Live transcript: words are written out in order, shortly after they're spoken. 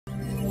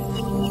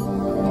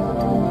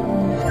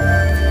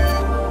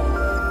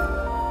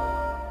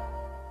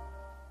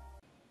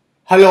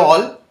Hello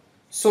all.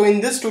 So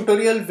in this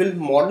tutorial we'll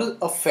model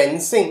a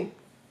fencing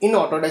in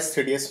Autodesk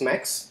 3ds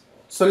Max.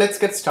 So let's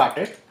get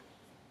started.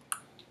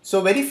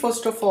 So very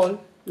first of all,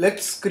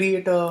 let's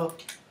create a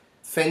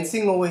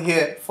fencing over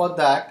here. For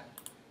that,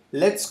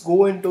 let's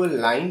go into a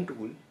line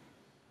tool.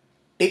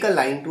 Take a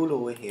line tool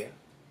over here.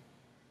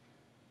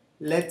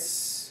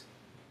 Let's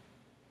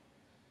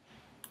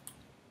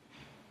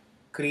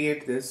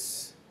create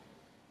this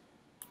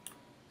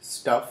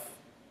stuff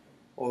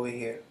over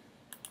here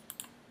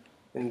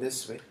in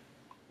this way.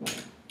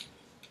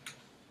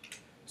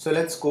 So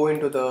let's go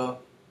into the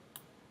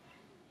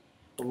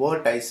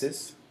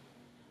vertices.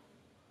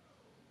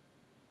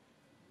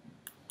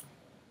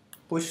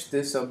 Push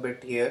this a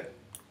bit here.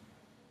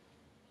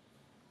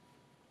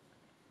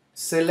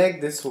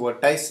 Select this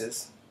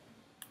vertices.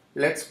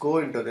 Let's go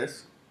into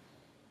this.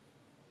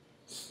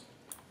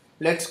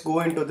 Let's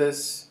go into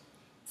this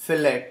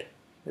fillet.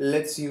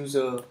 Let's use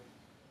a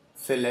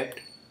fillet.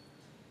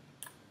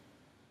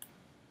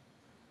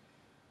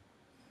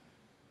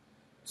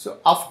 So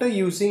after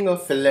using a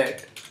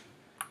fillet,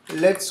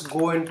 let's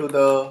go into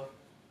the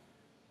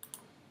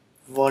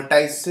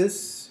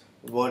vertex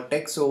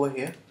over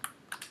here.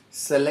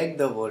 Select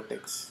the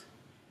vertex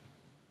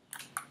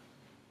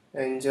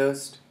and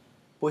just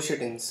push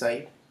it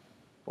inside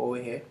over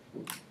here.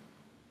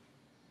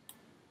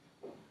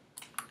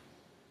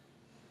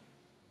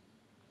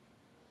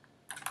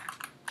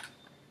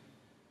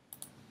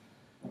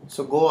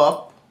 So go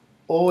up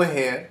over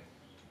here,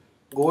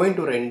 go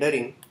into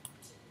rendering,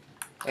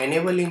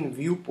 enable in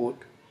viewport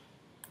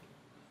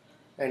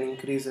and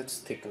increase its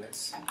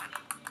thickness.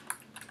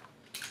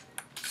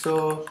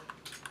 So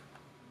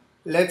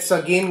let's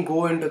again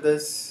go into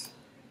this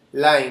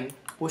line,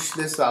 push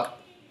this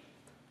up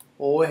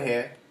over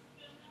here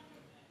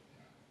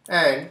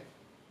and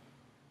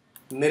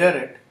mirror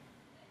it,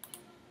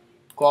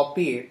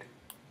 copy it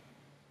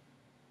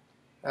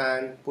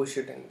and push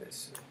it in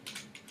this way.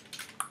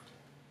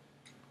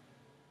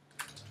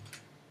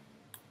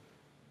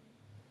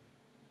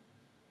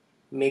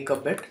 Make a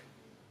bit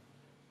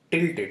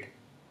tilted.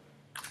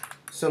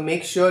 So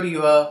make sure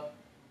you are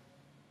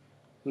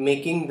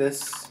making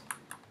this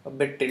a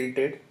bit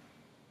tilted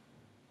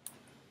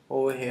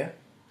over here,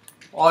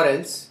 or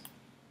else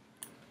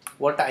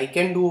what I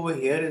can do over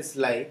here is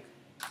like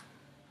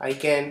I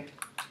can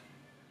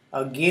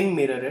again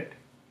mirror it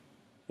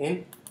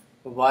in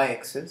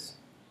y-axis,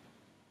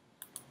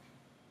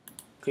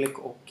 click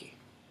OK.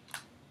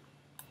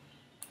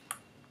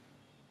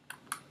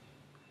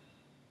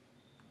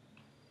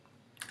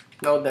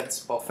 Now that's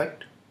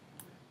perfect.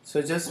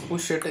 So just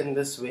push it in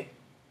this way.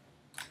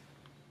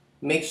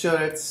 Make sure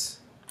it's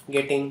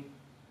getting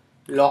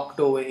locked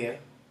over here.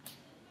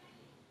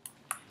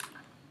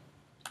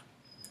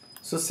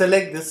 So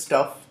select this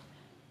stuff,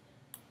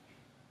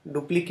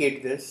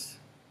 duplicate this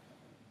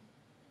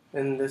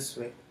in this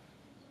way.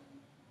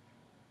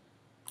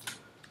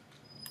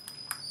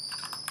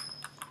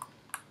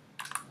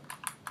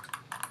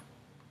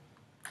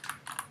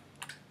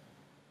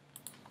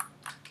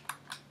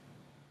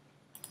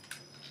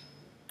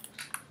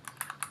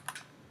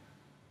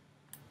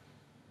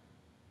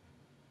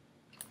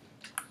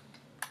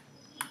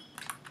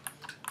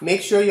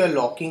 Make sure you're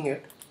locking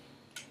it.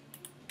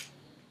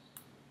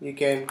 You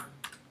can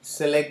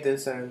select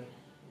this and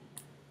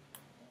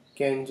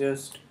can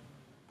just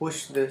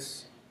push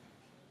this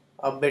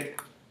a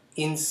bit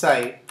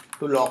inside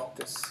to lock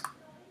this.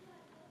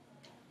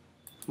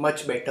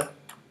 Much better.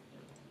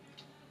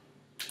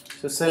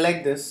 So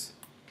select this,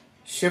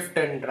 shift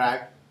and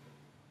drag.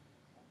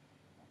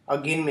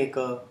 Again make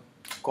a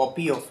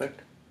copy of it.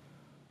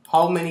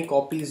 How many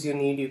copies you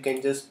need, you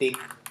can just take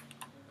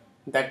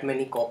that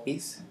many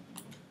copies.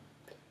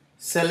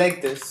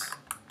 Select this,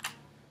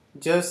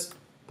 just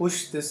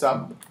push this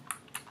up,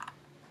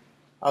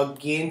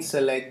 again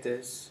select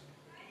this,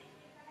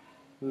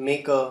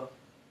 make a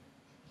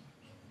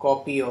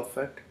copy of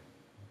it,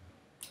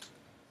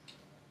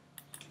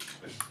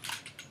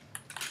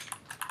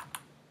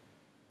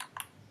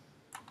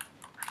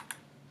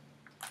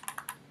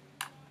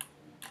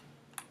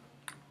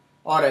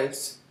 or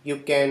else you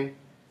can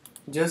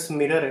just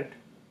mirror it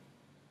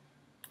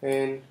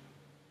in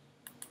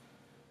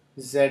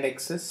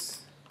z-axis,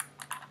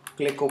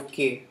 click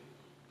OK.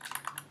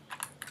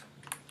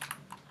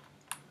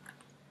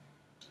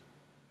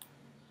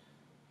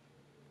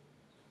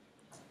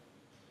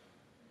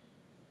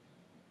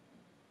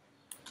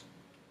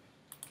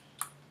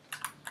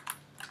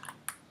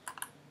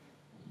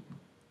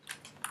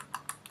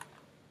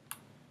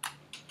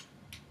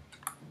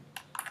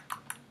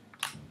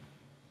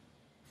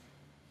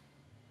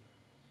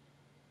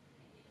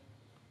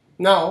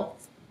 Now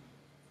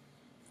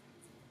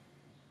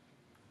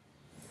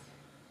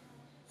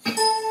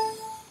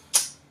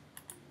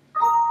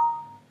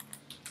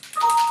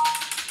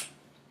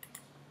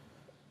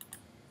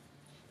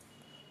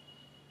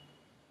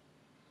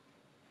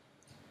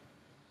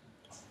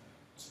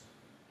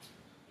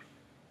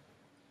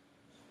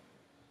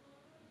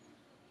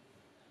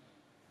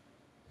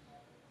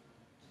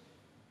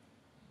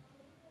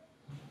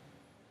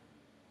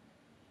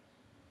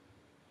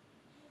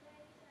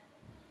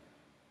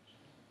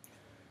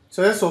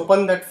So just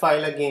open that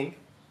file again.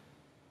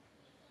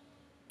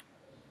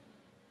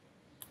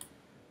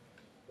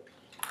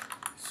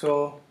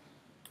 So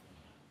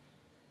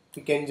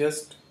we can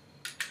just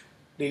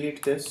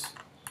delete this.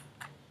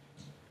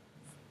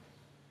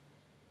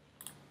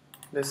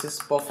 This is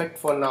perfect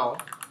for now.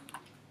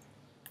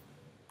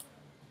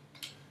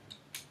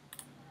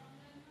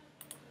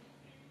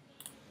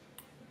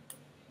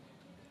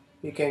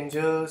 You can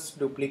just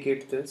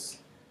duplicate this.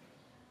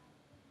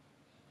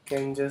 You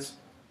can just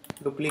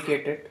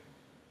duplicate it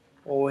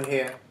over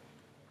here.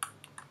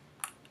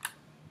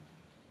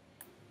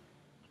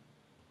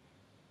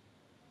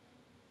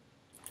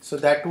 So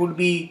that would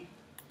be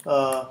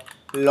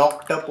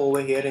locked up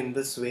over here in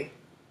this way.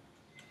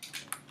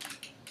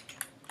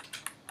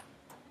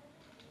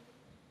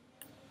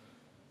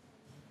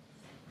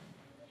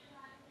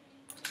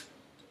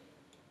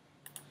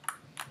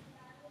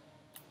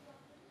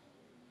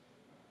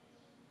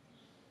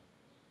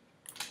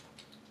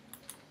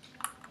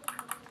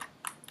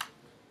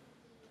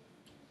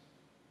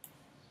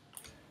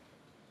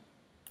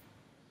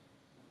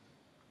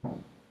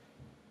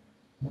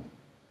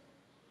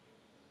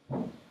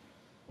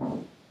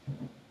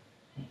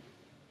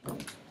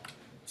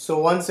 So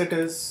once it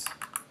is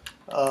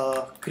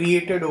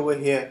created over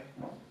here,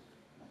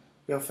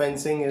 your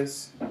fencing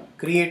is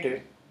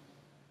created,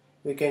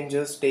 we can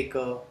just take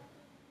a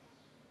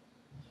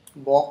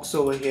box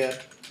over here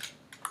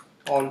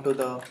onto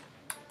the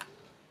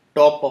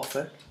top of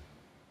it.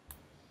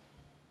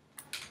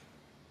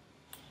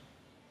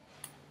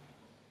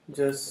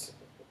 Just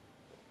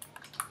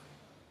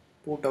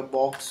put a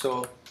box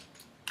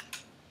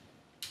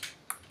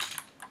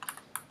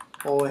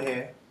over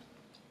here.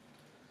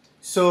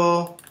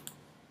 So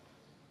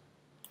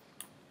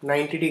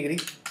 90-degree,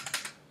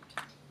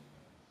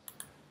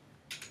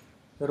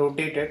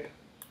 rotate it,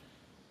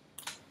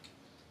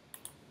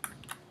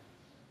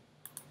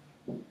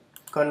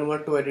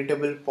 convert to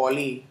editable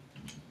poly,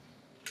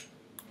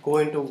 go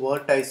into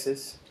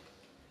vertices,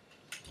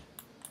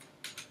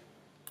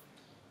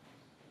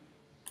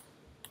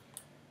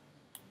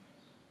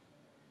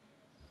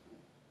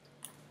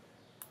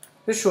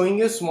 just showing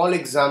you a small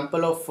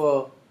example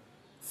of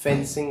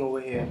fencing over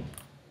here.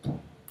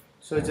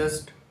 So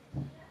just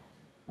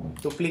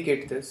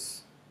duplicate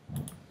this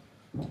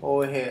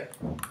over here,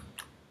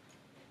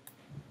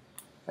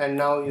 and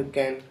now you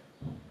can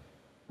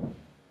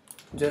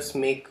just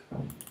make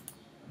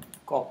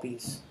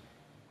copies.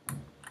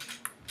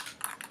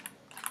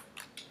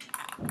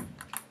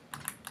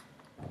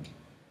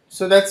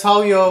 So that's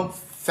how your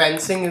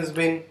fencing has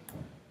been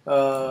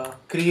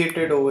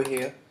created over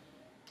here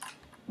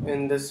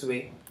in this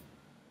way.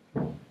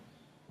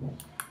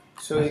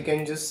 So you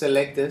can just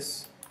select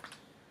this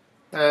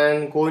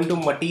and go into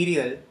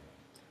material,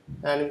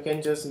 and you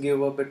can just give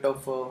a bit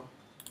of a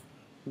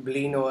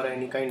bleen or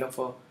any kind of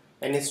a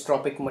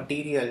anisotropic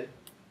material.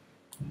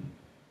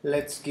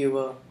 Let's give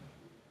a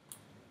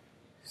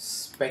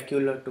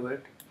specular to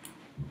it.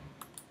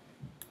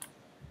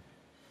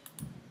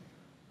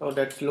 Oh,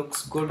 that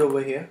looks good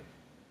over here.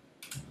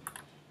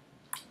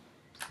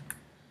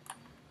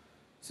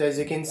 So as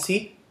you can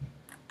see,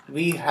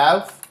 we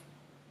have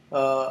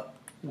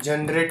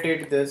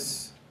generated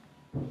this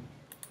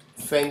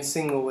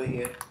fencing over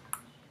here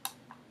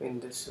in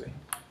this way.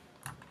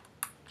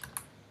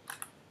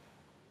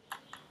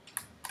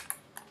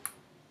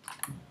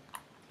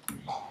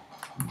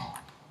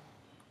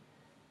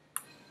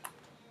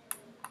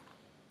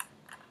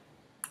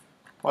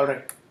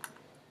 Alright,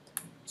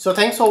 so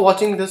thanks for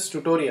watching this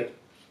tutorial.